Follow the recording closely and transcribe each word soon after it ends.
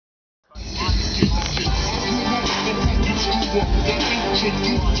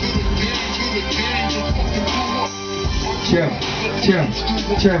Chill, chill,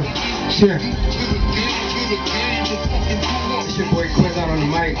 chill, chill. It's your boy Quiz out on the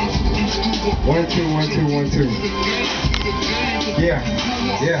mic. 1 2 1 2 1 2. Yeah,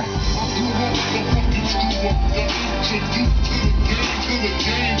 yeah.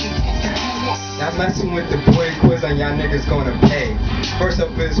 Y'all messing with the boy Quiz on y'all niggas gonna pay. First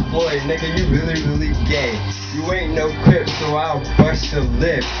up is Floyd, nigga, you really gay. You ain't no crip, so I'll bust your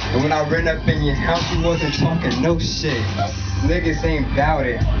lip. And when I ran up in your house, you wasn't talking no shit. Niggas ain't bout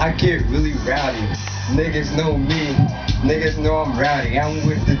it, I get really rowdy. Niggas know me, niggas know I'm rowdy. I'm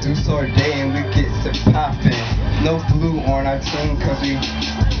with the Deuce all day and we get to poppin'. No blue on our team cause we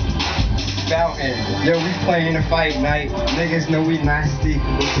fountain. Yo, we playing a fight night. Niggas know we nasty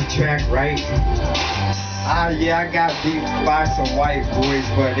with the track, right? Yeah, I got beat by some white boys,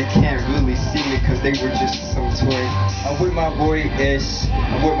 but they can't really see me cause they were just some toys. I'm with my boy Ish,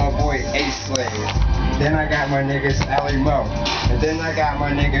 I'm with my boy A-Slave. Then I got my nigga Sally Mo. And then I got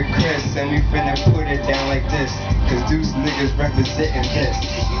my nigga Chris, and we finna put it down like this, cause Deuce niggas representing this.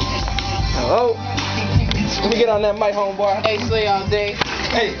 Hello? Let me get on that mic, homeboy. A-Slave all day.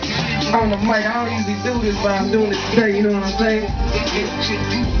 Hey, on the mic, I don't usually do this, but I'm doing it today, you know what I'm saying?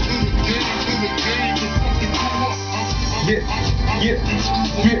 Yeah, yeah,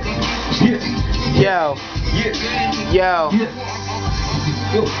 yeah, yeah. Yo. Yeah. Yo. Yeah.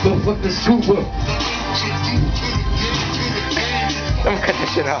 Yo, go fuck the scoop up. I'm gonna cut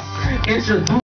this shit off. It's your